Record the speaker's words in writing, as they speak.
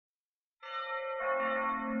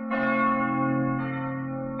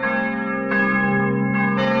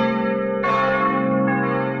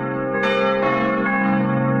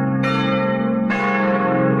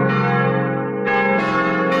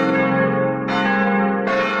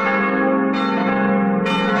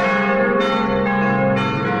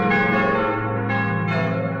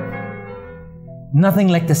Nothing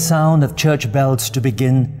like the sound of church bells to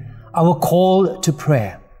begin our call to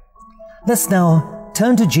prayer. Let's now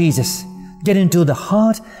turn to Jesus, get into the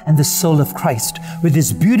heart and the soul of Christ with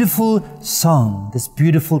this beautiful song, this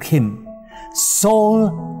beautiful hymn,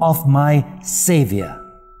 Soul of My Savior.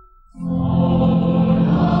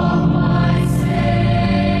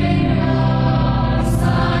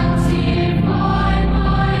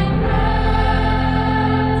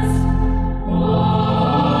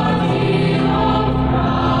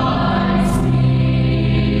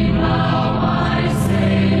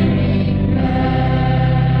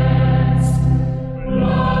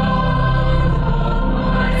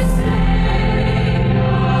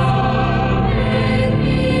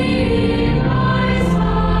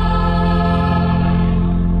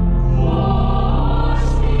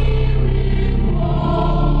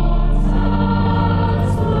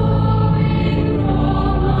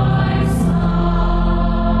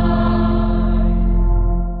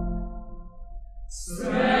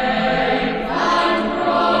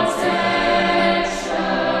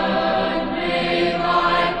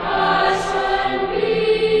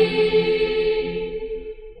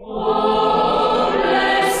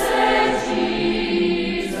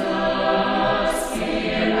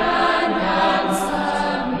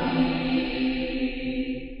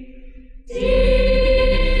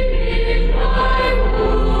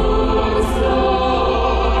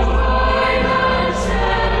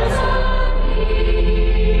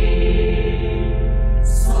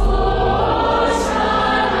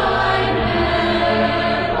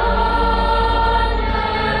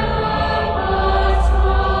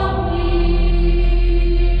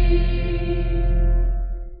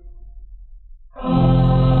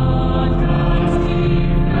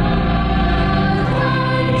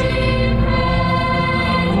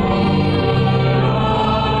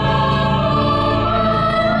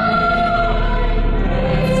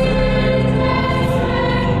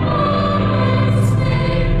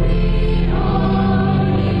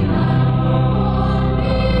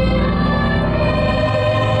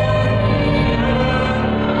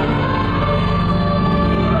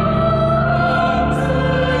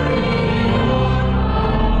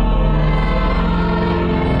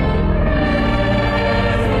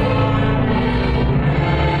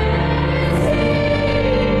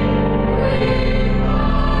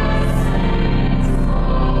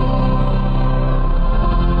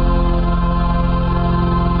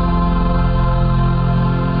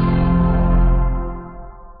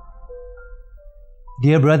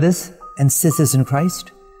 Dear brothers and sisters in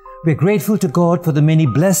Christ, we are grateful to God for the many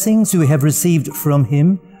blessings we have received from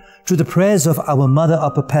Him through the prayers of our Mother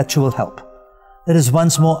of Perpetual Help. Let us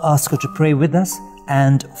once more ask her to pray with us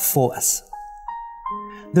and for us.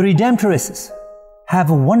 The Redemptorists have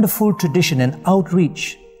a wonderful tradition and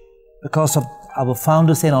outreach because of our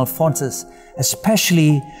founder St. Alphonsus,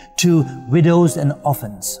 especially to widows and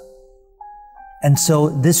orphans. And so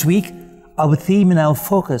this week, our theme and our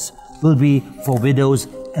focus will be for widows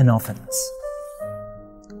and orphans.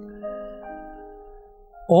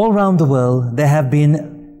 All around the world, there have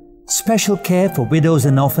been special care for widows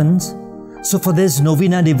and orphans. So for this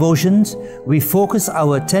Novena Devotions, we focus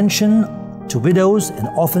our attention to widows and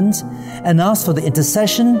orphans and ask for the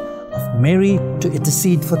intercession of Mary to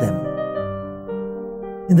intercede for them.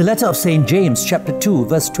 In the letter of St. James, chapter 2,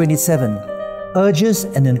 verse 27, urges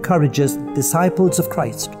and encourages disciples of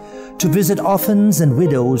Christ to visit orphans and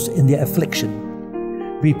widows in their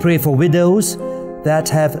affliction. We pray for widows that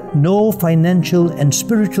have no financial and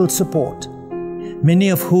spiritual support, many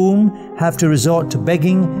of whom have to resort to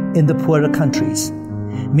begging in the poorer countries.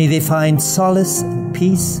 May they find solace and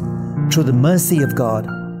peace through the mercy of God.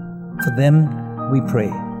 For them we pray.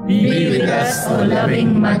 Be with us, O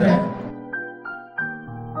loving Mother.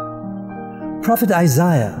 Prophet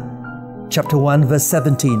Isaiah, chapter 1, verse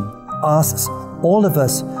 17, asks all of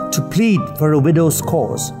us to plead for a widow's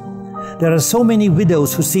cause. There are so many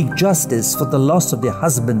widows who seek justice for the loss of their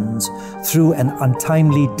husbands through an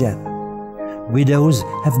untimely death. Widows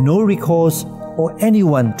have no recourse or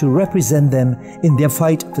anyone to represent them in their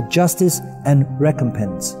fight for justice and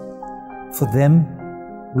recompense. For them,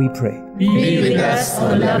 we pray. Be with us,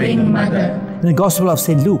 O loving Mother. In the Gospel of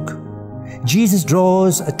St. Luke, Jesus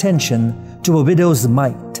draws attention to a widow's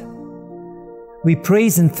mite. We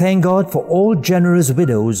praise and thank God for all generous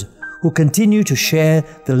widows who continue to share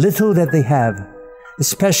the little that they have,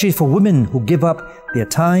 especially for women who give up their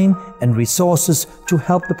time and resources to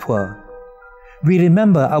help the poor. We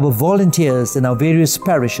remember our volunteers in our various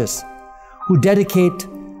parishes who are dedicated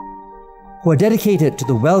to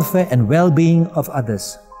the welfare and well-being of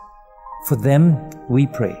others. For them we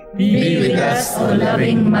pray. Be with us, O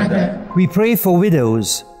loving Mother. We pray for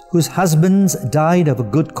widows whose husbands died of a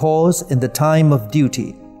good cause in the time of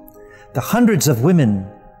duty, the hundreds of women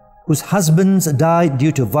whose husbands died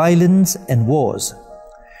due to violence and wars.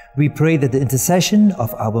 We pray that the intercession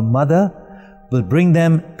of our Mother will bring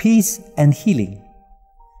them peace and healing.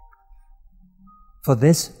 For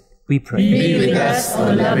this we pray. Be with us,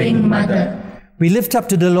 O loving Mother. We lift up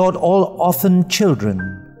to the Lord all orphan children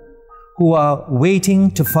who are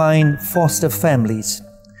waiting to find foster families.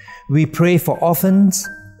 We pray for orphans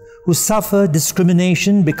who suffer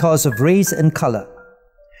discrimination because of race and color.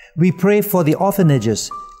 We pray for the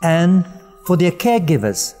orphanages and for their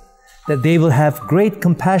caregivers, that they will have great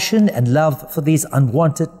compassion and love for these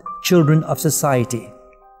unwanted children of society.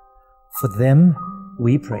 For them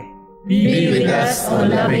we pray. Be with us, O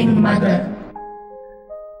loving Mother.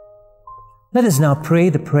 Let us now pray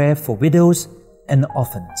the prayer for widows and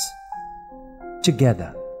orphans.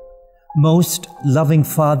 Together. Most loving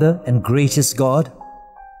Father and gracious God,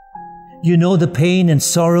 you know the pain and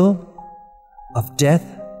sorrow of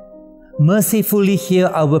death. Mercifully hear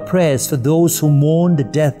our prayers for those who mourn the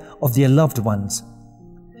death of their loved ones.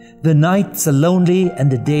 The nights are lonely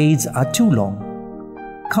and the days are too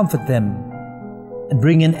long. Comfort them and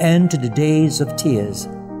bring an end to the days of tears.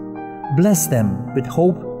 Bless them with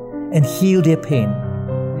hope and heal their pain.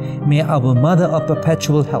 May our Mother of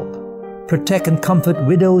Perpetual help protect and comfort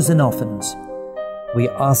widows and orphans. We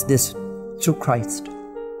ask this through Christ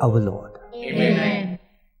our Lord. Amen.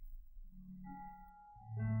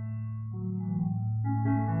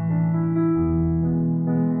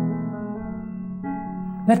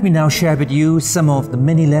 Let me now share with you some of the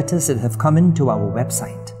many letters that have come into our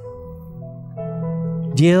website.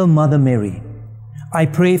 Dear Mother Mary, I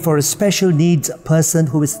pray for a special needs person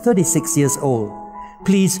who is 36 years old.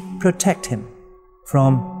 Please protect him.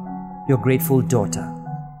 From your grateful daughter.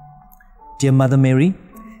 Dear Mother Mary,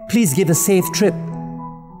 please give a safe trip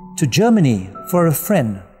to Germany for a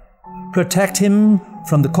friend. Protect him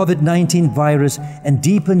from the COVID-19 virus and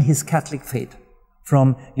deepen his Catholic faith.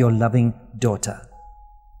 From your loving daughter.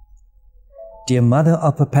 Dear Mother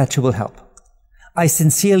of Perpetual help, I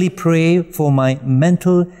sincerely pray for my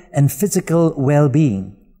mental and physical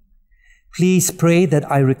well-being. Please pray that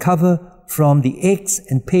I recover from the aches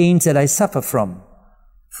and pains that I suffer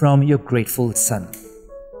from your grateful Son.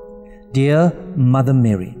 Dear Mother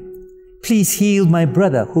Mary, please heal my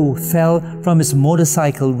brother who fell from his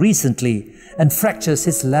motorcycle recently and fractures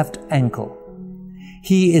his left ankle.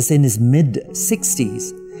 He is in his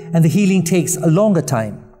mid-60s and the healing takes a longer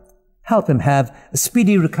time. Help him have a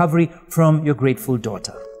speedy recovery from your grateful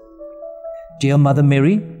daughter. Dear Mother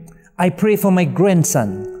Mary, I pray for my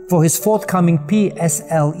grandson for his forthcoming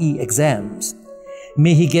PSLE exams.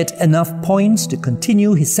 May he get enough points to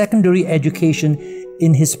continue his secondary education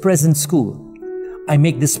in his present school. I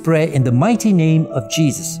make this prayer in the mighty name of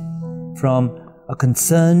Jesus. From a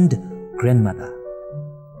concerned grandmother.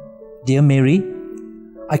 Dear Mary,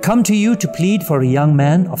 I come to you to plead for a young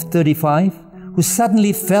man of 35 who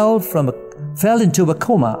suddenly fell into a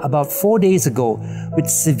coma about 4 days ago with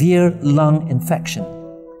severe lung infection.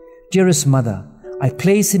 Dearest Mother, I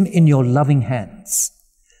place him in your loving hands.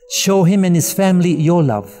 Show him and his family your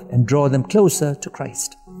love and draw them closer to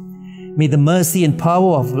Christ. May the mercy and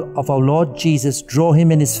power of our Lord Jesus draw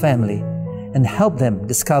him and his family and help them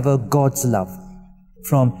discover God's love.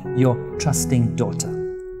 From your trusting daughter.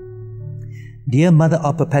 Dear Mother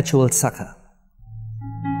of Perpetual Succor,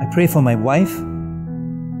 I pray for my wife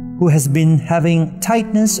who has been having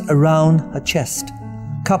tightness around her chest,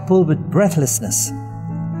 coupled with breathlessness.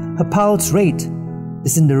 Her pulse rate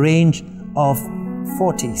is in the range of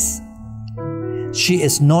 40s. She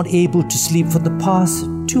is not able to sleep for the past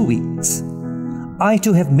 2 weeks. I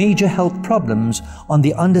too have major health problems on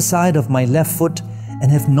the underside of my left foot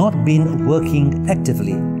and have not been working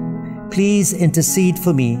actively. Please intercede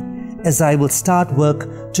for me as I will start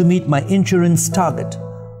work to meet my insurance target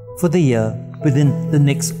for the year within the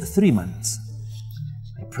next 3 months.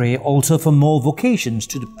 I pray also for more vocations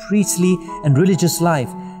to the priestly and religious life,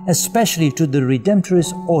 especially to the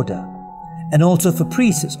Redemptorist order, and also for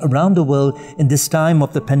priests around the world in this time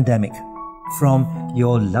of the pandemic. From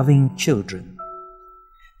your loving children.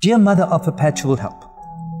 Dear Mother of Perpetual help,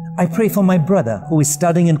 I pray for my brother who is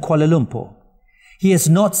studying in Kuala Lumpur. He has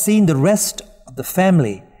not seen the rest of the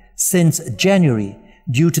family since January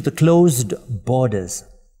due to the closed borders.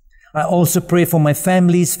 I also pray for my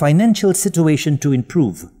family's financial situation to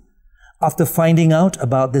improve. After finding out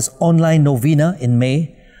about this online novena in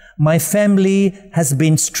May, my family has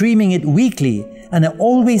been streaming it weekly and I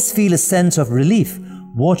always feel a sense of relief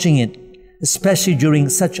watching it especially during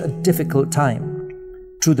such a difficult time.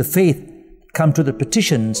 Through the faith come to the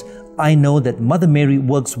petitions, I know that Mother Mary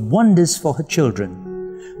works wonders for her children.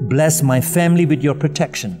 Bless my family with your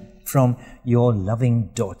protection, from your loving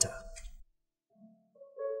daughter.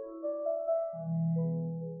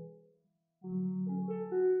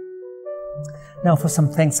 Now for some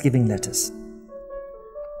Thanksgiving letters.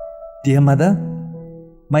 Dear Mother,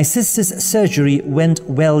 my sister's surgery went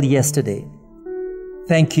well yesterday.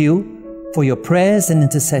 Thank you for your prayers and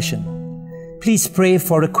intercession. Please pray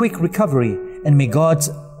for a quick recovery, and may God's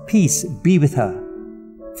peace be with her,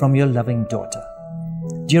 from your loving daughter.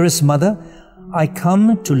 Dearest Mother, I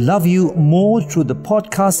come to love you more through the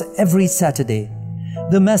podcast every Saturday.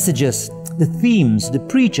 The messages, the themes, the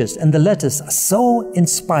preachers, and the letters are so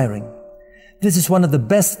inspiring. This is one of the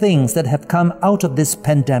best things that have come out of this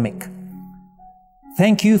pandemic.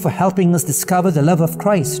 Thank you for helping us discover the love of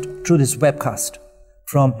Christ through this webcast,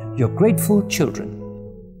 from your grateful children.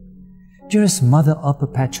 Dearest Mother of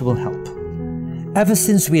Perpetual Help, ever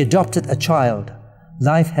since we adopted a child,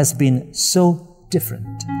 life has been so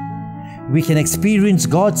different. We can experience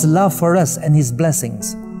God's love for us and His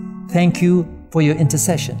blessings. Thank you for your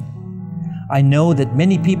intercession. I know that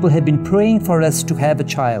many people have been praying for us to have a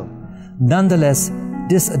child. Nonetheless,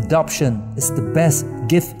 this adoption is the best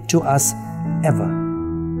gift to us ever,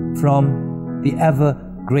 from the ever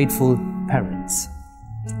grateful parents.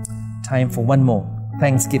 Time for one more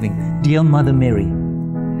Thanksgiving. Dear Mother Mary,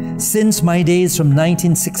 since my days from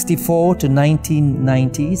 1964 to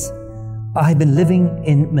 1990s, I have been living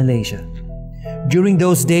in Malaysia. During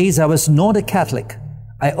those days, I was not a Catholic.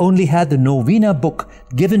 I only had the Novena book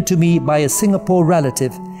given to me by a Singapore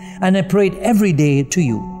relative, and I prayed every day to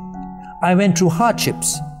you. I went through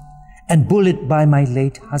hardships and bullied by my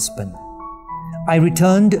late husband. I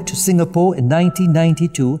returned to Singapore in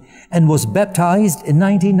 1992 and was baptized in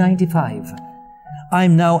 1995. I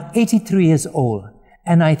am now 83 years old,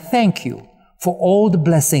 and I thank you for all the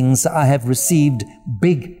blessings I have received,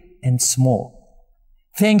 big and small.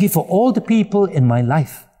 Thank you for all the people in my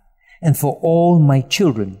life and for all my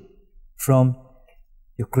children, from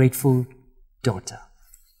your grateful daughter.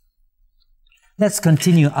 Let's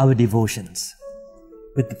continue our devotions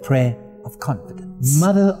with the prayer of confidence.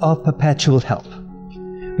 Mother of Perpetual Help,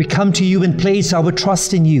 we come to you and place our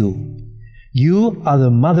trust in you. You are the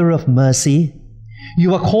Mother of Mercy.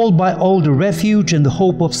 You are called by all the refuge and the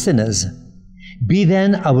hope of sinners. Be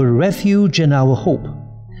then our refuge and our hope.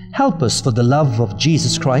 Help us for the love of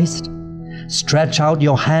Jesus Christ. Stretch out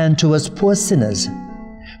your hand to us poor sinners.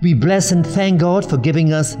 We bless and thank God for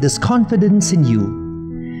giving us this confidence in you.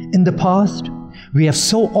 In the past, we have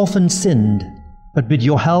so often sinned, but with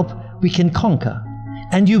your help we can conquer,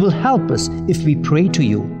 and you will help us if we pray to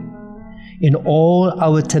you. In all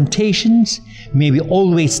our temptations, may we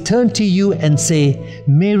always turn to you and say,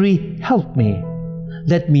 Mary, help me.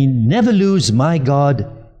 Let me never lose my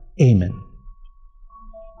God. Amen.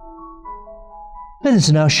 Let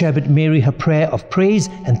us now share with Mary her prayer of praise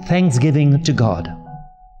and thanksgiving to God.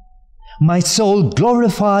 My soul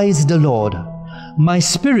glorifies the Lord. My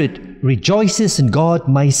spirit rejoices in God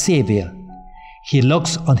my Saviour. He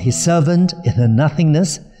looks on His servant in her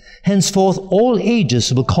nothingness. Henceforth all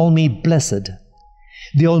ages will call me blessed.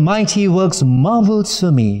 The Almighty works marvels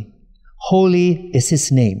for me. Holy is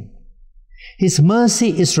His name. His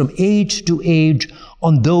mercy is from age to age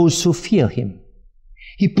on those who fear Him.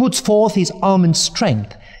 He puts forth His arm in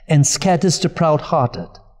strength and scatters the proud-hearted.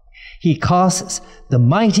 He casts the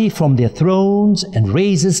mighty from their thrones and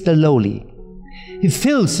raises the lowly. He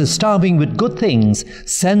fills the starving with good things,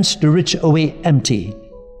 sends the rich away empty.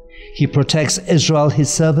 He protects Israel, His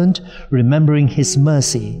servant, remembering His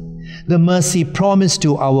mercy, the mercy promised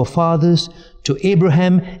to our fathers, to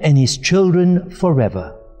Abraham and his children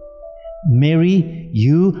forever. Mary,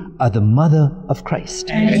 you are the Mother of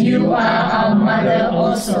Christ. And you are our Mother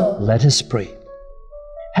also. Let us pray.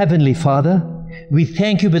 Heavenly Father, we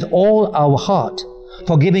thank you with all our heart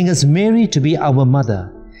for giving us Mary to be our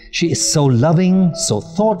mother. She is so loving, so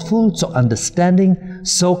thoughtful, so understanding,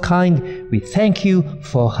 so kind. We thank you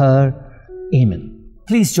for her. Amen.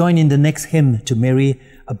 Please join in the next hymn to Mary,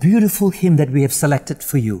 a beautiful hymn that we have selected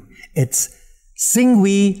for you. It's Sing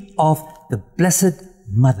We of the Blessed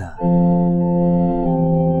Mother.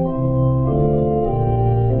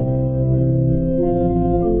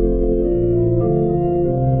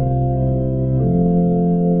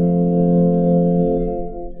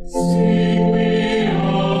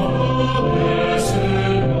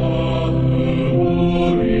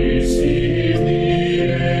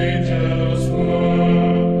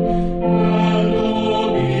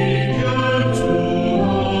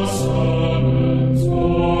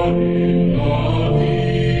 In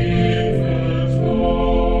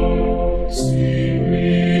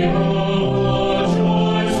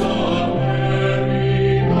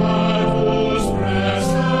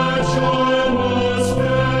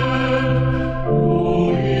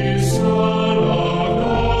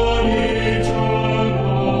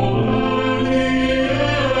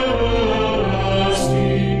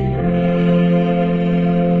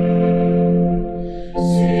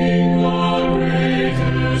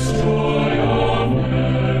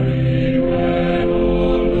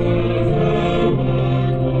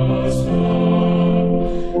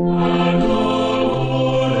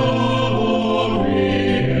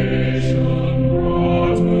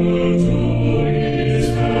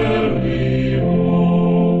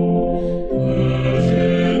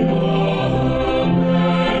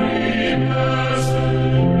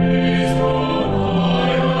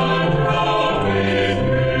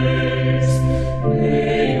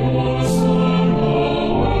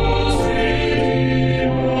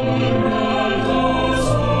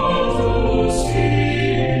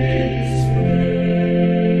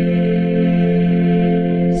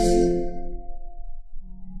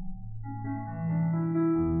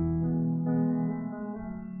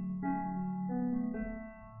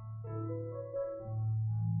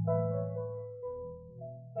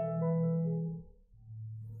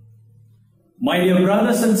My dear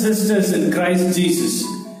brothers and sisters in Christ Jesus,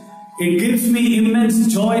 it gives me immense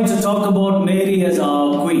joy to talk about Mary as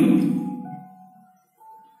our Queen.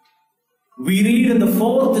 We read in the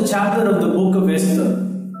 4th chapter of the book of Esther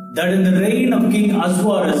that in the reign of King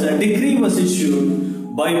Ahasuerus a decree was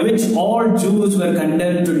issued by which all Jews were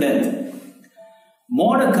condemned to death.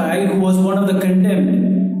 Mordecai, who was one of the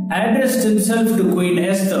condemned, addressed himself to Queen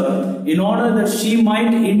Esther in order that she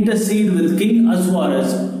might intercede with King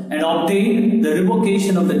Ahasuerus and obtain the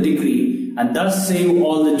revocation of the decree and thus save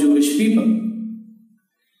all the Jewish people.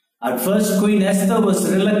 At first, Queen Esther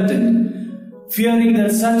was reluctant, fearing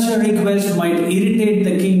that such a request might irritate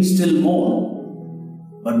the king still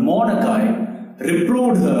more. But Mordecai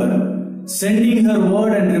reproved her, sending her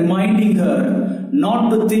word and reminding her not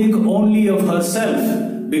to think only of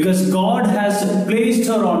herself, because God has placed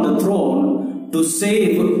her on the throne to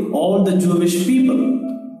save all the Jewish people.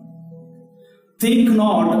 Think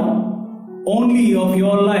not only of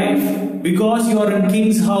your life, because you are in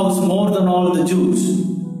king's house more than all the Jews.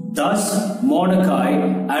 Thus Mordecai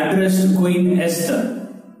addressed Queen Esther.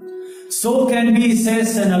 So can we,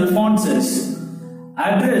 C.S.S. and Alphonsus,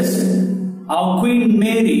 address our Queen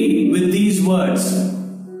Mary with these words.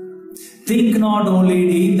 Think not, O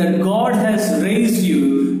Lady, that God has raised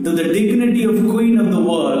you to the dignity of Queen of the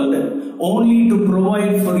world only to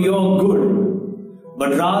provide for your good,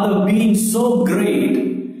 but rather being so great,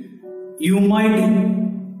 you might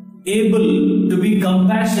able to be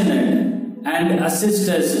compassionate and assist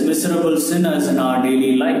us miserable sinners in our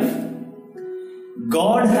daily life.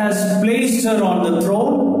 God has placed her on the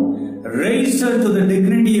throne, raised her to the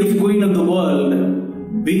dignity of Queen of the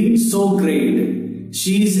world. Being so great,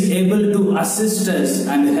 she is able to assist us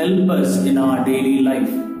and help us in our daily life.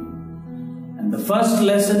 And the first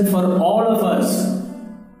lesson for all of us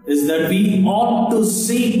is that we ought to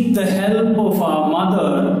seek the help of our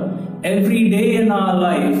mother every day in our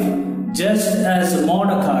life, just as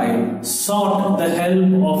Mordecai sought the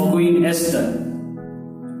help of Queen Esther.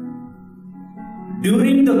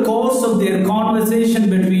 During the course of their conversation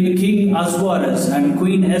between King Ahasuerus and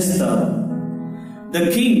Queen Esther, the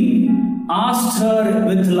king asked her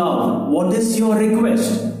with love, "What is your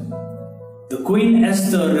request?" The Queen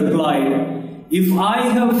Esther replied, "If I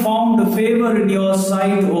have found favor in your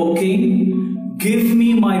sight, O king, give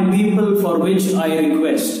me my people for which I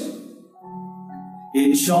request."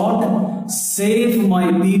 In short, save my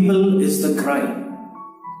people is the cry.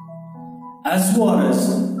 Ahasuerus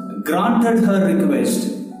granted her request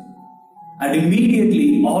and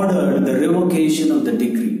immediately ordered the revocation of the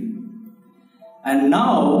decree. And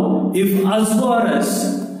now, if Ahasuerus,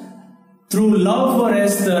 through love for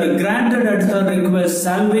Esther, granted at her request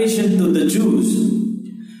salvation to the Jews,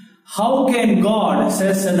 how can God,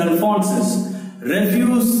 C.S.S. and Alphonsus,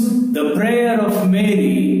 refuse the prayer of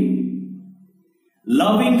Mary,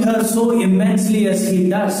 loving her so immensely as he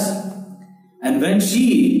does? And when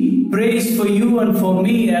she prays for you and for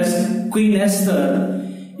me as Queen Esther,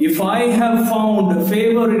 "If I have found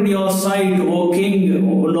favor in your sight, O King,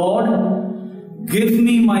 O Lord, give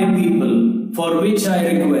me my people for which I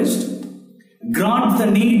request. Grant the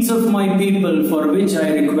needs of my people for which I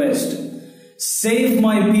request. Save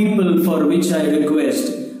my people for which I request."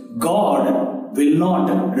 God will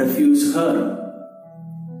not refuse her.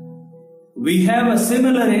 We have a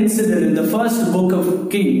similar incident in the first book of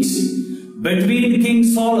Kings between King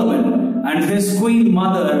Solomon and his queen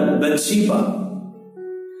mother Bathsheba.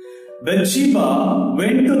 Bathsheba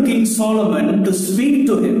went to King Solomon to speak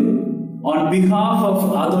to him on behalf of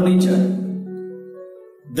Adonijah.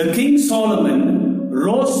 The King Solomon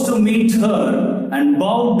rose to meet her and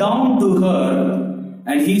bowed down to her,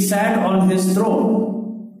 and he sat on his throne.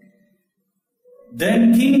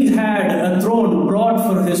 Then king had a throne brought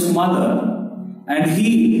for his mother, and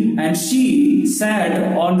she sat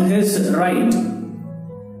on his right.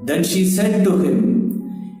 Then she said to him,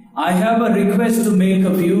 "I have a request to make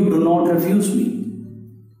of you, do not refuse me."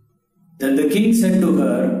 Then the king said to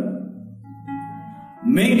her,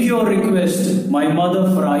 "Make your request, my mother,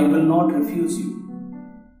 for I will not refuse you."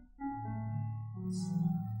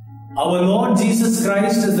 Our Lord Jesus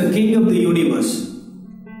Christ is the King of the universe.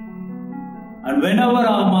 And whenever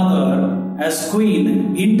our mother, as Queen,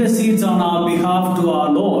 intercedes on our behalf to our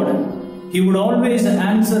Lord, he would always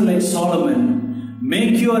answer like Solomon,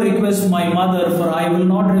 "Make your request, my mother, for I will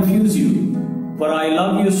not refuse you, for I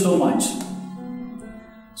love you so much."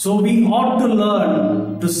 So we ought to learn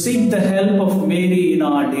to seek the help of Mary in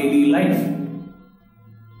our daily life.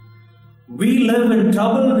 We live in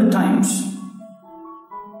troubled times.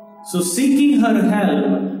 So seeking her help,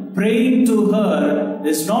 praying to her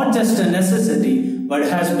is not just a necessity, but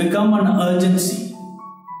has become an urgency.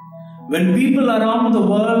 when people around the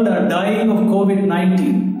world are dying of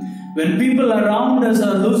COVID-19, when people around us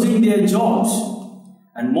are losing their jobs,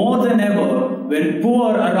 and more than ever, when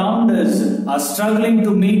poor around us are struggling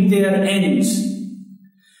to meet their ends.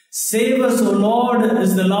 Save us, O Lord,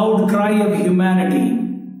 is the loud cry of humanity.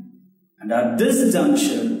 And at this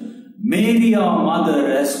juncture, Mary, our mother,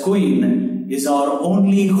 as Queen, is our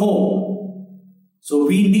only hope. So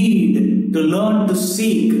we need to learn to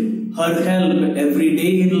seek her help every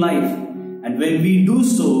day in life. And when we do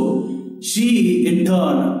so, she in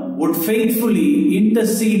turn would faithfully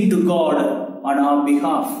intercede to God on our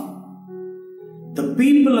behalf. The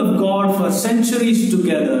people of God for centuries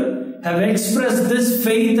together have expressed this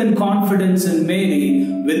faith and confidence in Mary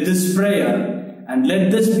with this prayer, and let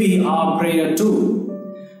this be our prayer too.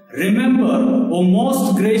 Remember, O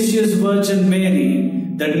most gracious Virgin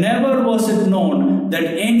Mary, that never was it known that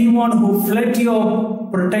anyone who fled your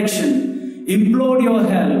protection, implored your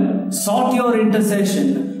help, sought your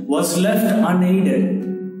intercession, was left unaided.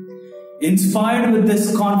 Inspired with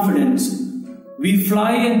this confidence, we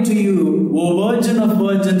fly into you, O Virgin of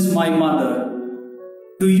Virgins, my Mother.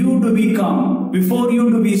 To you do we come, before you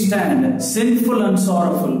do we stand, sinful and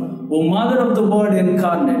sorrowful, O Mother of the Word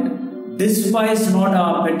incarnate. Despise not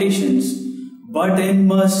our petitions, but in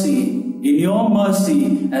mercy, in your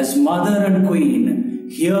mercy, as Mother and Queen,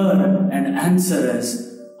 hear and answer us.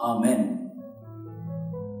 Amen.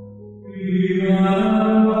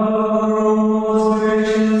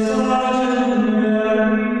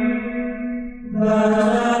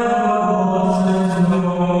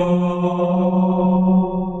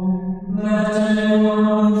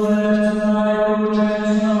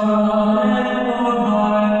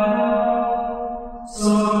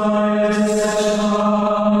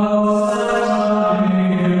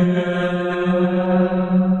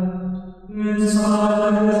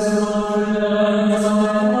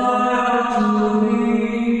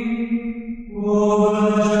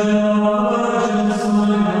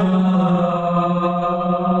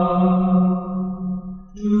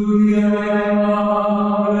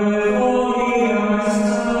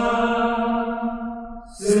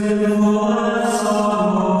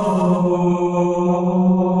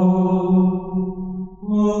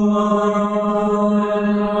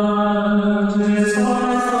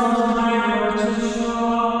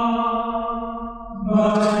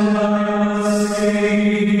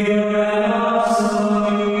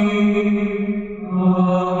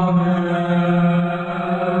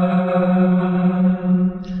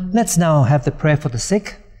 Let's now have the prayer for the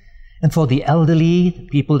sick and for the elderly,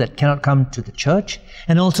 people that cannot come to the church,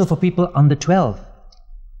 and also for people under 12.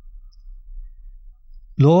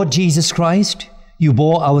 Lord Jesus Christ, you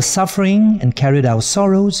bore our suffering and carried our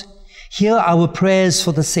sorrows. Hear our prayers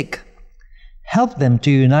for the sick. Help them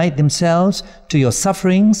to unite themselves to your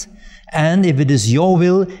sufferings, and if it is your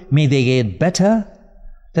will, may they get better.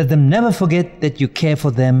 Let them never forget that you care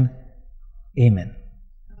for them. Amen.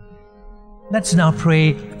 Let's now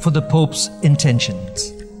pray for the Pope's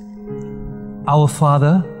intentions. Our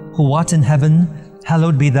Father, who art in heaven,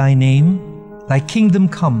 hallowed be thy name. Thy kingdom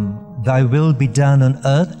come, thy will be done on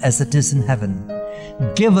earth as it is in heaven.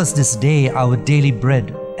 Give us this day our daily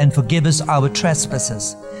bread, and forgive us our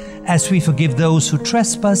trespasses, as we forgive those who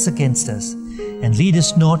trespass against us. And lead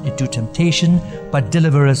us not into temptation, but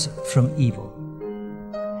deliver us from evil.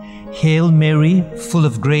 Hail Mary, full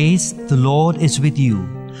of grace, the Lord is with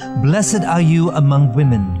you. Blessed are you among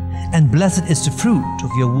women, and blessed is the fruit of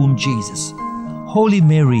your womb, Jesus. Holy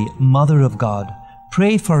Mary, Mother of God,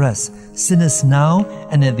 pray for us, sinners now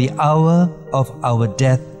and at the hour of our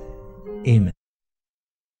death. Amen.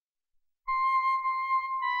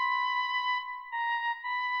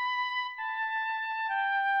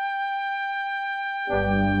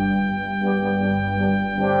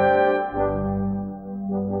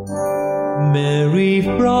 Mary,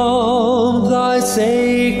 from thy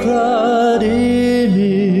sacred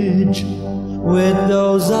image, with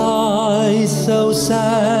those eyes so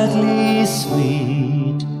sadly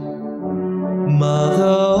sweet, Mother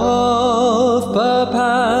of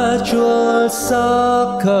perpetual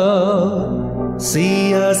succor,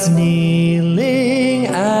 see us kneeling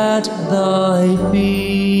at thy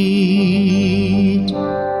feet.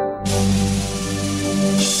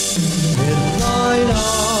 In thine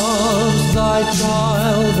arms thy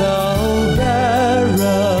child thou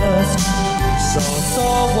bearest, source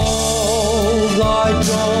of all thy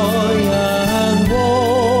joy and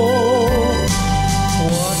woe.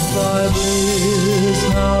 What thy bliss,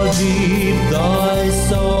 how deep thy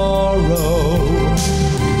sorrow,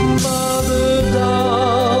 Mother,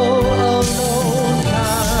 thou alone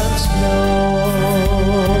canst know.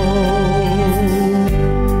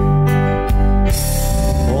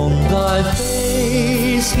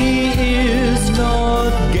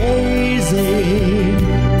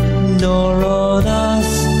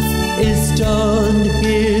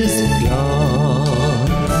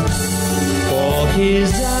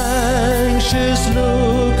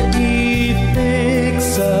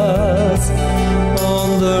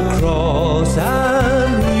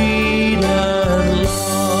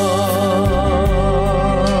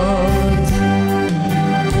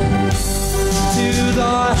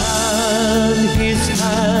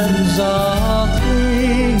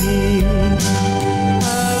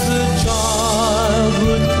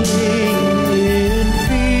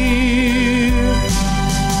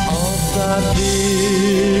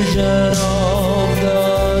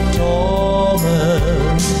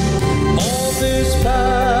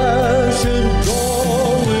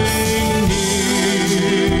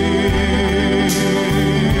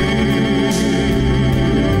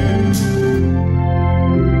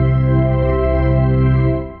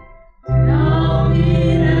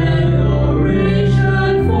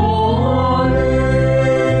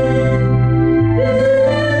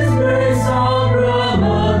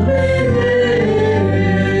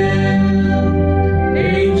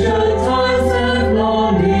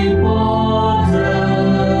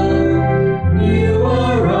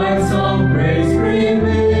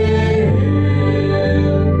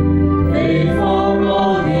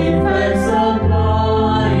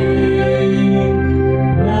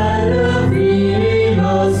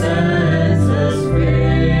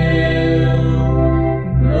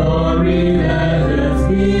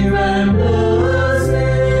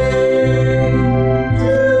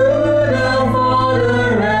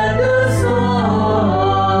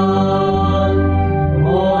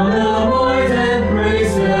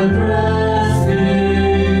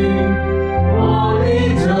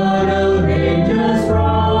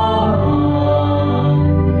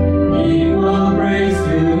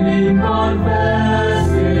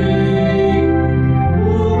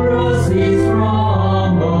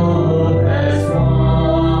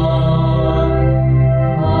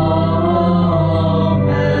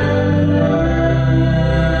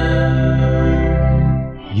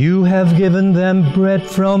 have given them bread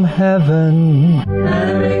from heaven.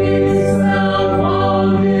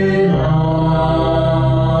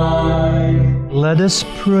 Let us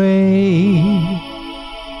pray.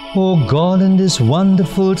 O God, in this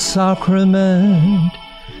wonderful sacrament,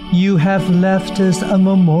 you have left us a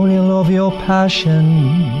memorial of your passion.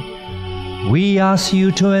 We ask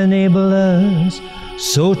you to enable us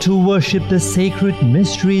so to worship the sacred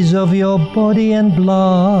mysteries of your body and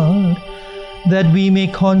blood, that we may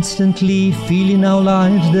constantly feel in our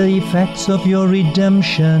lives the effects of your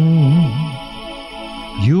redemption.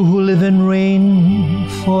 You who live and reign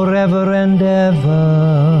forever and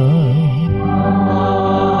ever.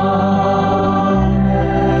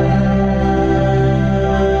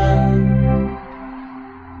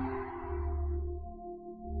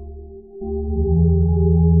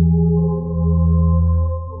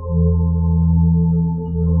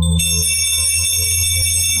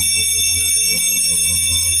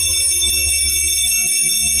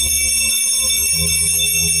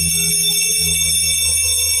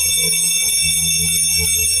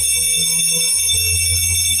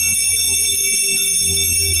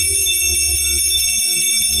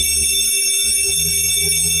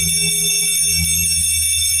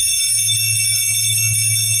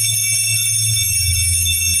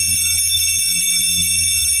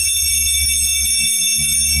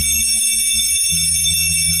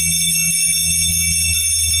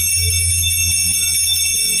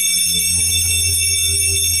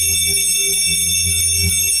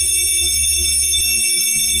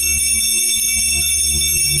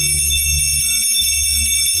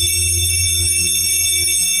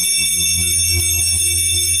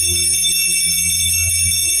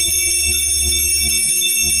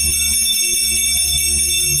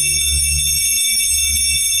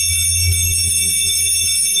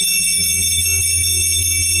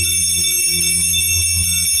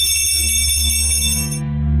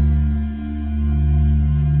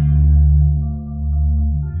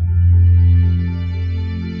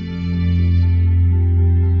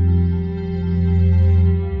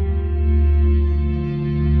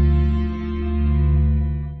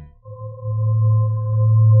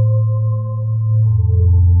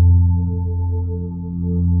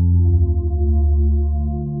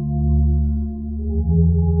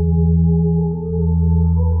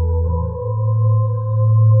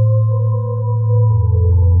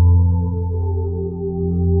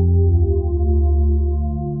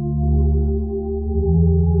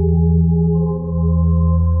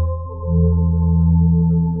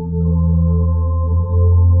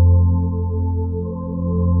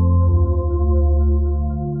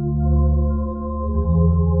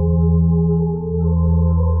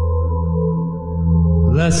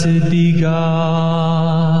 Blessed be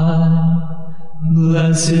God,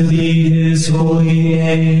 blessed be His holy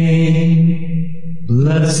name,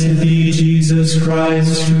 blessed be Jesus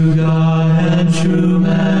Christ, true God and true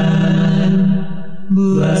man,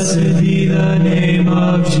 blessed be the name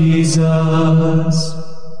of Jesus,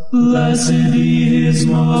 blessed be His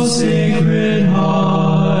most sacred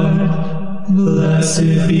heart,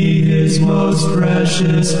 blessed be His most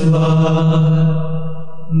precious blood.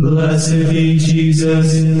 Blessed be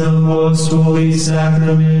Jesus in the most holy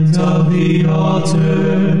sacrament of the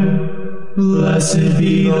altar. Blessed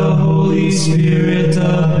be the Holy Spirit,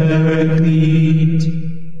 the Paraclete.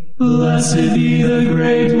 Blessed be the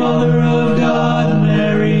great Mother of God,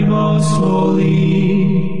 Mary most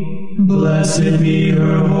holy. Blessed be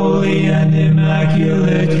her holy and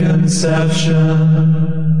immaculate conception.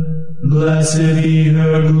 Blessed be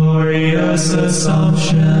her glorious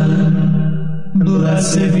assumption.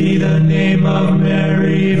 Blessed be the name of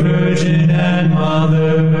Mary, Virgin and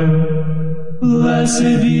Mother.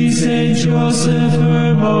 Blessed be Saint Joseph,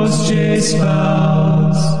 her most chaste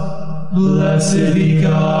spouse. Blessed be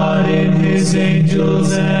God in His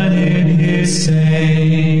angels and in His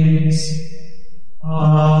saints.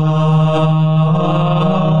 Amen.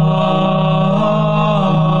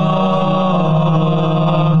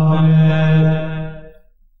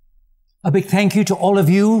 A big thank you to all of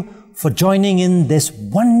you for joining in this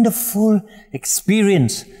wonderful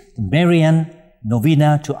experience, the Marian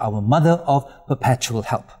Novena to our Mother of Perpetual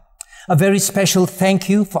Help. A very special thank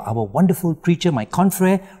you for our wonderful preacher, my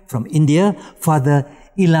confrere from India, Father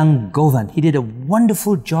Elangovan. He did a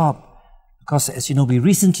wonderful job because, as you know, we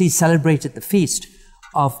recently celebrated the feast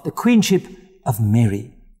of the Queenship of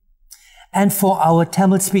Mary. And for our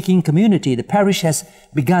Tamil-speaking community, the parish has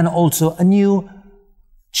begun also a new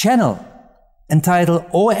channel entitled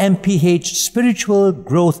OMPH Spiritual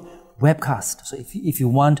Growth Webcast. So if you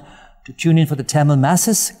want to tune in for the Tamil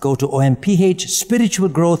Masses, go to OMPH Spiritual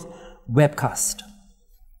Growth Webcast.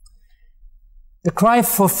 The cry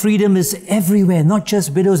for freedom is everywhere, not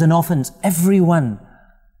just widows and orphans, everyone.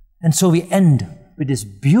 And so we end with this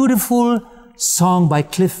beautiful song by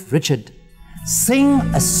Cliff Richard. Sing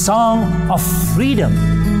a song of freedom.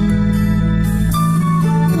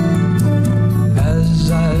 As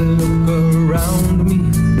I look around me,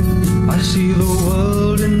 I see the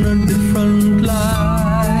world in a different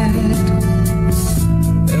light.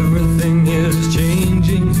 Everything is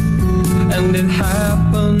changing, and it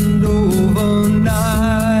happened overnight.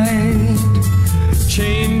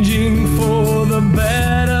 Changing for the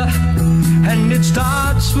better, and it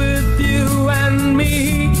starts with you and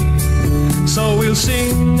me. So we'll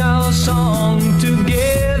sing our song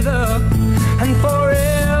together, and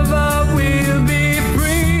forever we'll be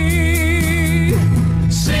free.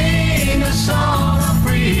 Sing a song of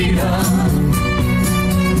freedom,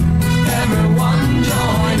 everyone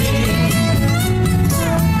join in.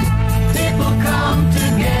 People come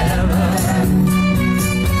together,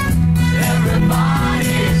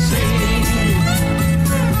 everybody sing.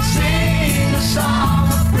 Sing a song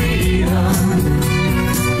of freedom,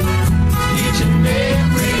 each and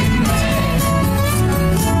every man.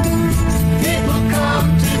 People come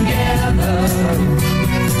together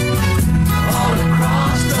all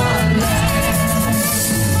across the land.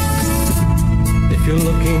 If you're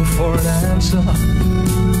looking for an answer,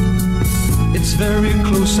 it's very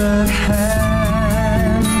close at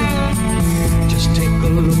hand. Just take a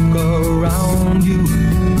look around you,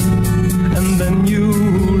 and then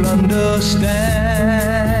you'll understand.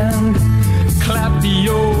 Clap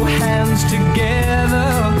your hands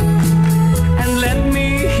together and let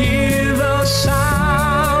me hear the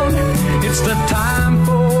sound. It's the time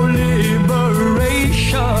for liberation,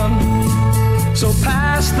 so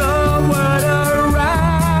pass the word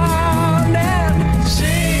around and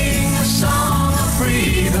sing a song of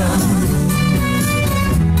freedom.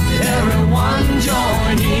 Everyone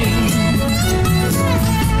join in.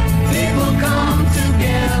 People come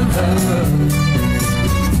together,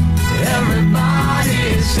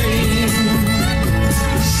 everybody sing.